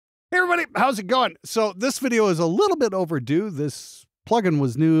Hey everybody, how's it going? So this video is a little bit overdue. This plugin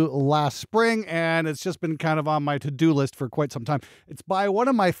was new last spring and it's just been kind of on my to-do list for quite some time. It's by one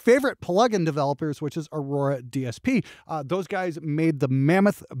of my favorite plugin developers, which is Aurora DSP. Those guys made the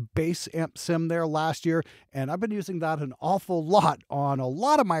Mammoth bass amp sim there last year, and I've been using that an awful lot on a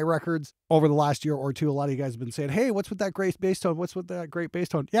lot of my records over the last year or two. A lot of you guys have been saying, hey, what's with that great bass tone? What's with that great bass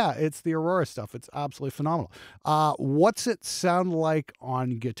tone? Yeah, it's the Aurora stuff. It's absolutely phenomenal. What's it sound like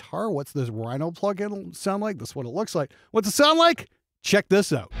on guitar? What's this Rhino plugin sound like? This is what it looks like. What's it sound like? Check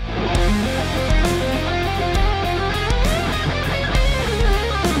this out.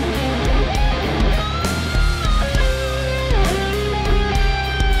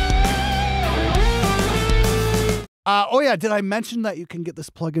 Oh yeah, did I mention that you can get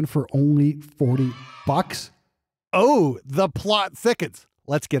this plugin for only 40 bucks? Oh, the plot thickens.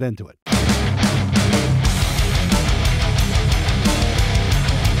 Let's get into it.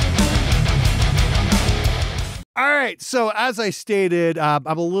 All right, so as I stated, I'm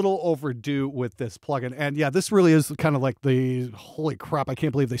a little overdue with this plugin. And yeah, this really is kind of like the, holy crap, I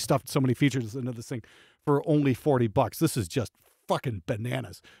can't believe they stuffed so many features into this thing for only 40 bucks. This is just fucking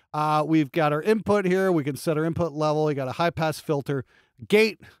bananas. We've got our input here. We can set our input level. You got a high pass filter,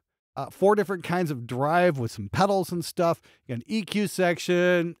 gate, 4 different kinds of drive with some pedals and stuff. You got an EQ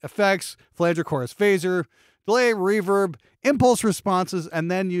section, effects, flanger, chorus, phaser, delay, reverb, impulse responses, and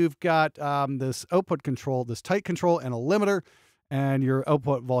then you've got this output control, this tight control, and a limiter, and your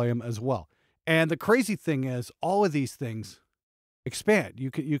output volume as well. And the crazy thing is, all of these things expand. You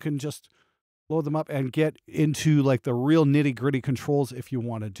can just load them up and get into like the real nitty-gritty controls if you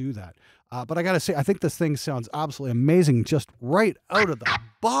want to do that. But I gotta say, I think this thing sounds absolutely amazing just right out of the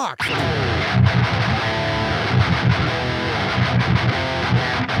box.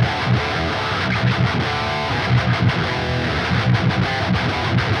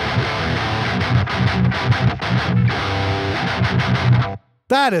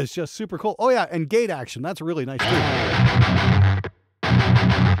 That is just super cool. Oh yeah, and gate action. That's really nice too.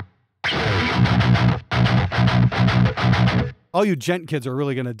 All you gent kids are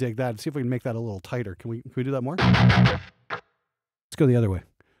really going to dig that. See if we can make that a little tighter. Can we do that more? Let's go the other way.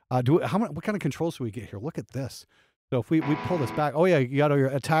 What kind of controls do we get here? Look at this. So if we pull this back, oh yeah, you got all your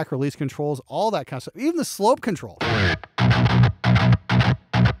attack, release controls, all that kind of stuff. Even the slope control.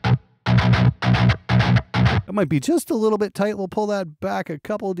 That might be just a little bit tight. We'll pull that back a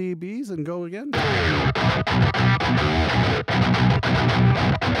couple dBs and go again.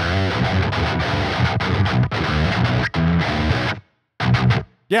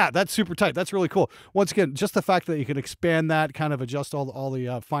 Yeah, that's super tight. That's really cool. Once again, just the fact that you can expand that, kind of adjust all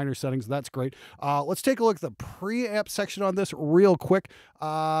the finer settings, that's great. Let's take a look at the preamp section on this real quick.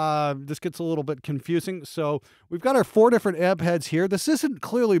 This gets a little bit confusing. So we've got our 4 different amp heads here. This isn't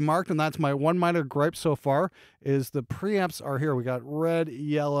clearly marked, and that's my one minor gripe so far, is the preamps are here. We got red,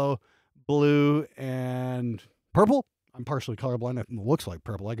 yellow, blue, and purple. I'm partially colorblind. It looks like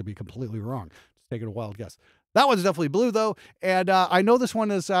purple. I could be completely wrong. Just taking a wild guess. That one's definitely blue though, and I know this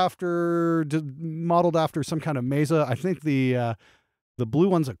one is modeled after some kind of Mesa. I think the blue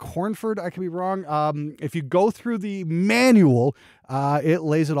one's a Cornford. I could be wrong. If you go through the manual, it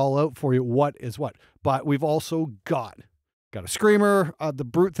lays it all out for you. What is what? But we've also got a screamer. The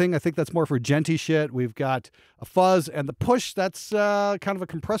brute thing, I think that's more for genty shit. We've got a fuzz, and the push. That's kind of a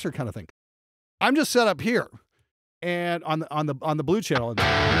compressor kind of thing. I'm just set up here, and on the blue channel.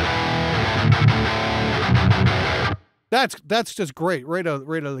 That's just great, right out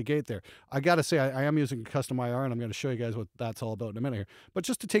of the gate there. I gotta say, I am using custom IR, and I'm going to show you guys what that's all about in a minute here. But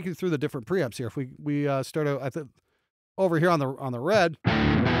just to take you through the different preamps here, if we start out, I think over here on the red,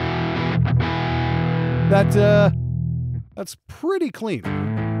 that's pretty clean.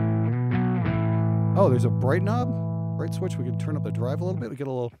 Oh, there's a bright knob, bright switch. We can turn up the drive a little bit. We get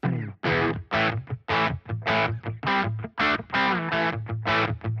a little.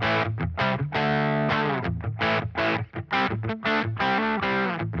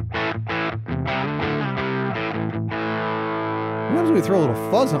 Sometimes we throw a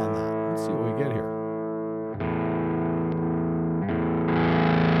little fuzz on that. Let's see what we get here.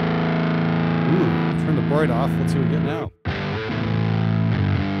 Ooh, turn the bright off. Let's see what we get now.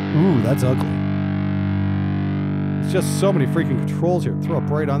 Ooh, that's ugly. It's just so many freaking controls here. Throw a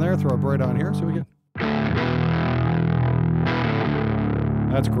bright on there, throw a bright on here. See what we get.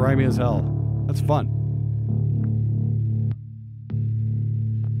 That's grimy as hell. That's fun.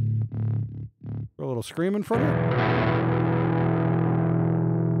 Throw a little scream in front of it.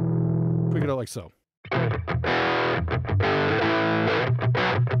 Pick it out like so.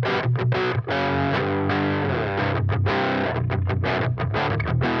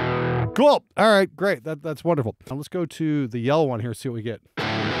 Cool. All right, great. That's wonderful. Now let's go to the yellow one here, see what we get.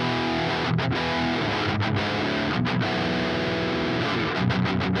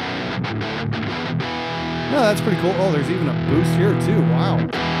 Yeah, that's pretty cool. Oh, there's even a boost here too. Wow.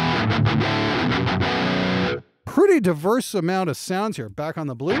 Pretty diverse amount of sounds here. Back on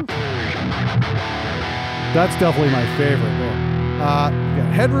the blue. That's definitely my favorite there. You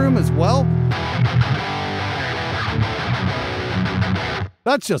got headroom as well.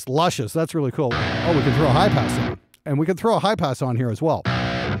 That's just luscious. That's really cool. Oh, we can throw a high pass on. And we can throw a high pass on here as well.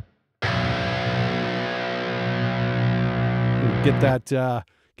 Get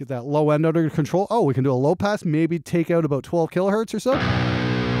that low end under control. Oh, we can do a low pass, maybe take out about 12 kilohertz or so.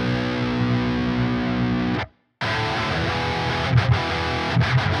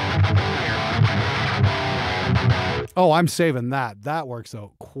 Oh, I'm saving that. That works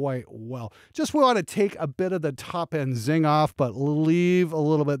out quite well. Just want to take a bit of the top end zing off, but leave a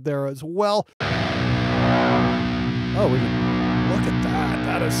little bit there as well. Oh, we can look at that.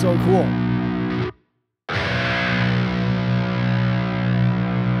 That is so cool.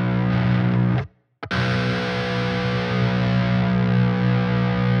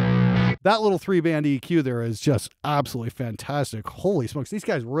 That little 3-band EQ there is just absolutely fantastic. Holy smokes, these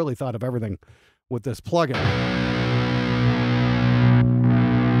guys really thought of everything with this plugin.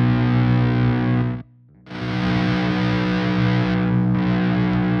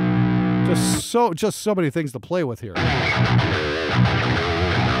 Just so many things to play with here.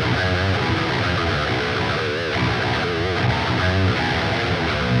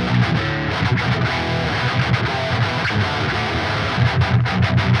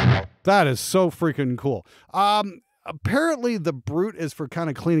 That is so freaking cool. Apparently the Brute is for kind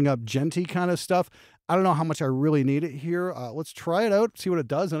of cleaning up genty kind of stuff. I don't know how much I really need it here. Let's try it out, see what it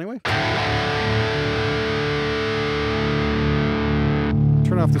does anyway.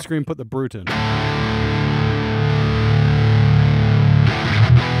 Turn off the screen, put the Brute in.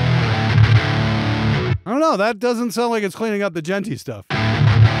 I don't know, that doesn't sound like it's cleaning up the genty stuff.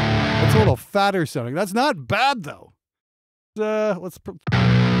 It's a little fatter sounding. That's not bad though. Let's...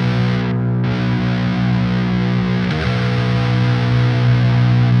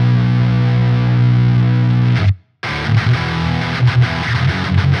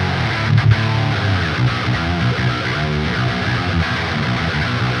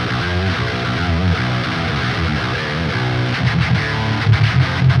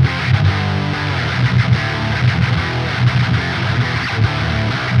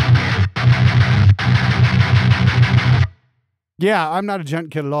 Yeah, I'm not a gent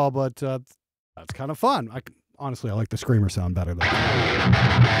kid at all, but that's kind of fun. Honestly, I like the screamer sound better, though.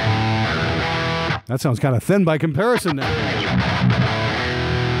 That sounds kind of thin by comparison now.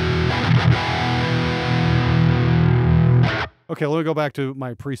 Okay, let me go back to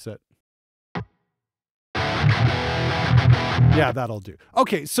my preset. Yeah, that'll do.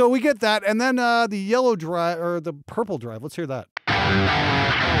 Okay, so we get that, and then the yellow drive, or the purple drive. Let's hear that.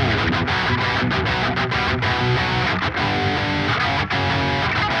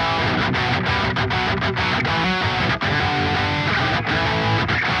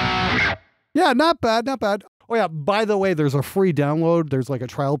 Yeah, not bad, not bad. Oh yeah, by the way, there's a free download. There's like a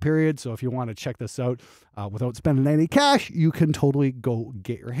trial period, so if you want to check this out without spending any cash, you can totally go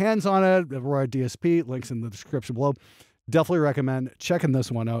get your hands on it. Aurora DSP, links in the description below. Definitely recommend checking this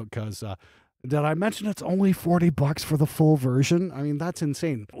one out because did I mention it's only $40 for the full version? I mean, that's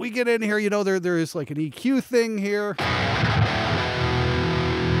insane. We get in here, you know, there is like an EQ thing here.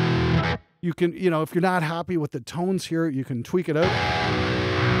 You can, you know, if you're not happy with the tones here, you can tweak it out.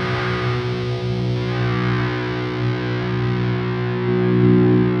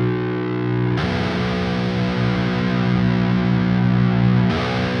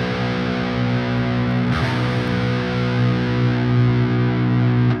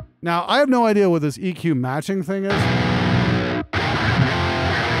 Now, I have no idea what this EQ matching thing is.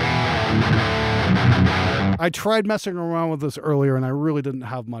 I tried messing around with this earlier and I really didn't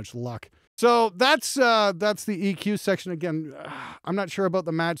have much luck. So that's the EQ section. Again, I'm not sure about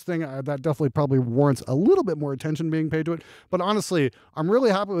the match thing. That definitely probably warrants a little bit more attention being paid to it. But honestly, I'm really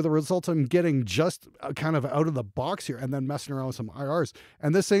happy with the results I'm getting just kind of out of the box here and then messing around with some IRs.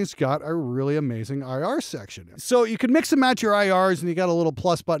 And this thing's got a really amazing IR section. So you can mix and match your IRs, and you got a little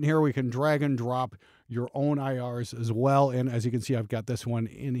plus button here where you can drag and drop your own IRs as well. And as you can see, I've got this one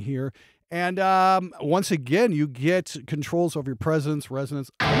in here. And once again, you get controls over your presence,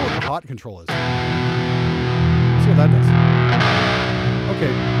 resonance. I don't know what the hot control is. Let's see what that does.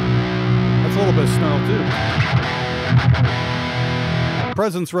 Okay. That's a little bit of snarl too.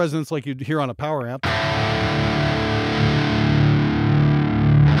 Presence, resonance like you'd hear on a power amp.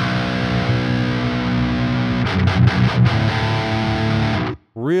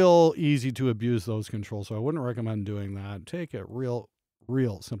 real easy to abuse those controls, so I wouldn't recommend doing that. Take it real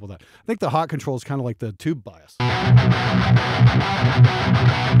simple with that. I think the hot control is kind of like the tube bias.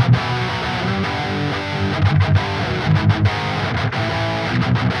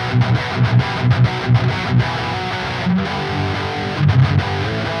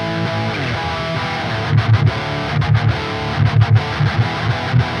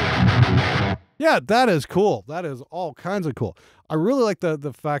 Yeah, that is cool. That is all kinds of cool. I really like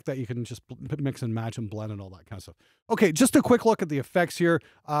the fact that you can just mix and match and blend and all that kind of stuff. Okay, just a quick look at the effects here.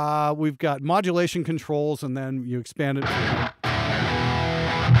 We've got modulation controls, and then you expand it.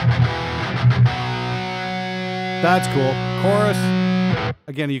 That's cool. Chorus.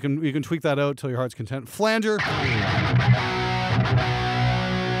 Again, you can tweak that out till your heart's content. Flanger.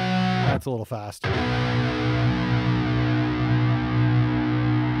 That's a little fast.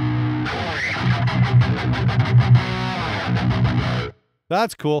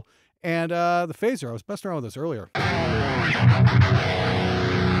 That's cool. And the phaser, I was messing around with this earlier.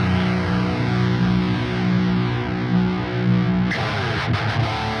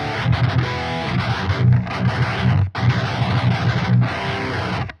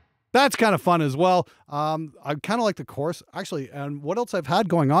 That's kind of fun as well. I kind of like the chorus, actually. And what else I've had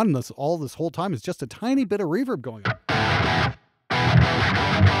going on in this whole time is just a tiny bit of reverb going on.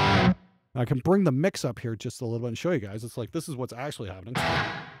 I can bring the mix up here just a little bit and show you guys. It's like, this is what's actually happening.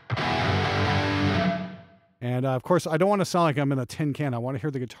 And of course, I don't want to sound like I'm in a tin can. I want to hear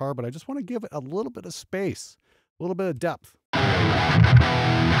the guitar, but I just want to give it a little bit of space, a little bit of depth.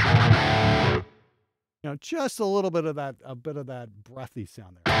 You know, just a little bit of that, breathy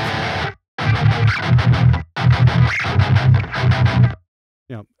sound there.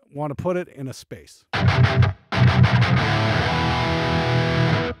 You know, want to put it in a space.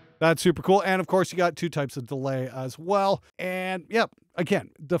 That's super cool. And of course, you got 2 types of delay as well. And yep, again,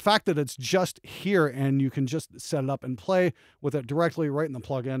 the fact that it's just here and you can just set it up and play with it directly right in the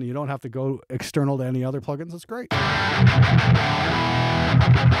plugin. You don't have to go external to any other plugins. It's great.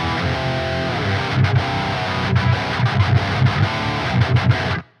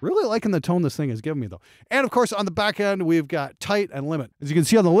 Really liking the tone this thing is giving me, though. And of course, on the back end, we've got tight and limit. As you can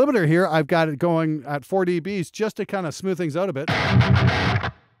see on the limiter here, I've got it going at 4 dBs just to kind of smooth things out a bit.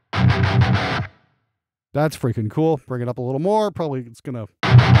 That's freaking cool. Bring it up a little more. Probably it's gonna...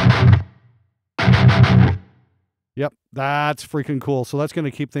 Yep, that's freaking cool. So that's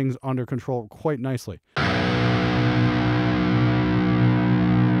gonna keep things under control quite nicely.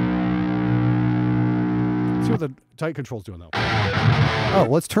 Let's see what the tight control's doing, though. Oh,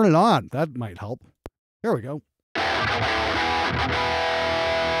 let's turn it on. That might help. There we go.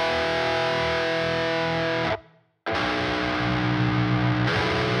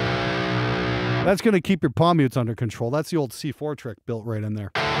 That's going to keep your palm mutes under control. That's the old C4 trick built right in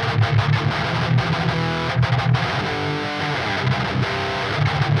there.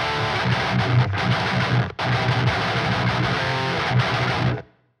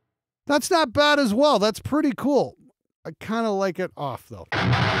 That's not bad as well. That's pretty cool. I kind of like it off, though. There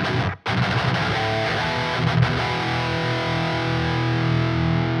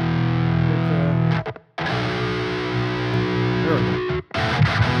we go.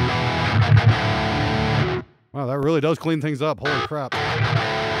 Wow, that really does clean things up. Holy crap.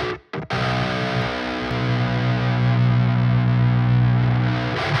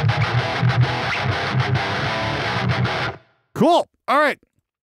 Cool. All right.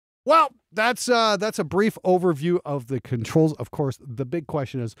 Well, that's a brief overview of the controls. Of course, the big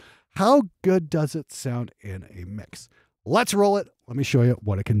question is, how good does it sound in a mix? Let's roll it. Let me show you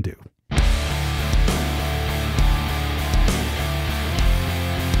what it can do.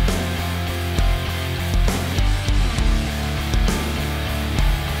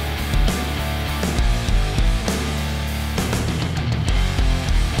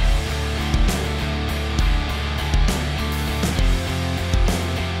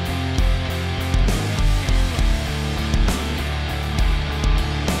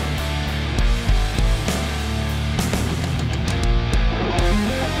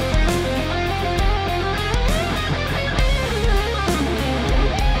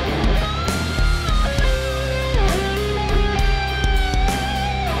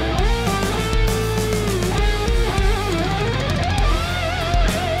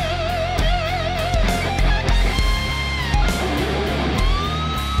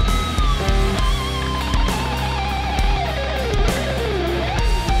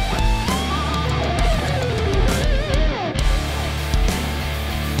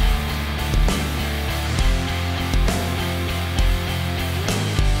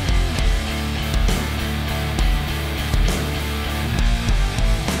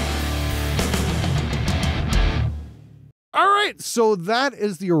 so that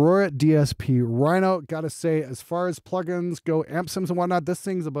is the Aurora DSP Rhino. Gotta say, as far as plugins go, amp sims and whatnot, this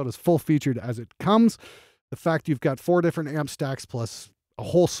thing's about as full featured as it comes. The fact you've got 4 different amp stacks plus a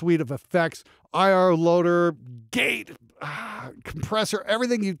whole suite of effects, IR loader, gate, compressor,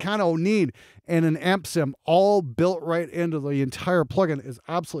 everything you kind of need in an amp sim, all built right into the entire plugin, is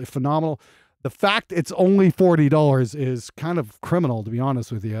absolutely phenomenal. The fact it's only $40 is kind of criminal, to be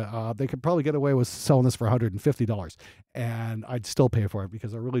honest with you. They could probably get away with selling this for $150, and I'd still pay for it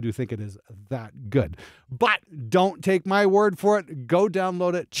because I really do think it is that good. But don't take my word for it. Go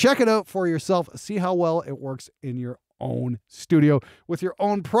download it. Check it out for yourself. See how well it works in your own studio with your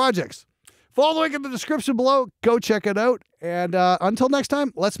own projects. Follow the link in the description below. Go check it out. And until next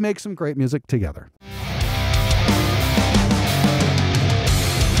time, let's make some great music together.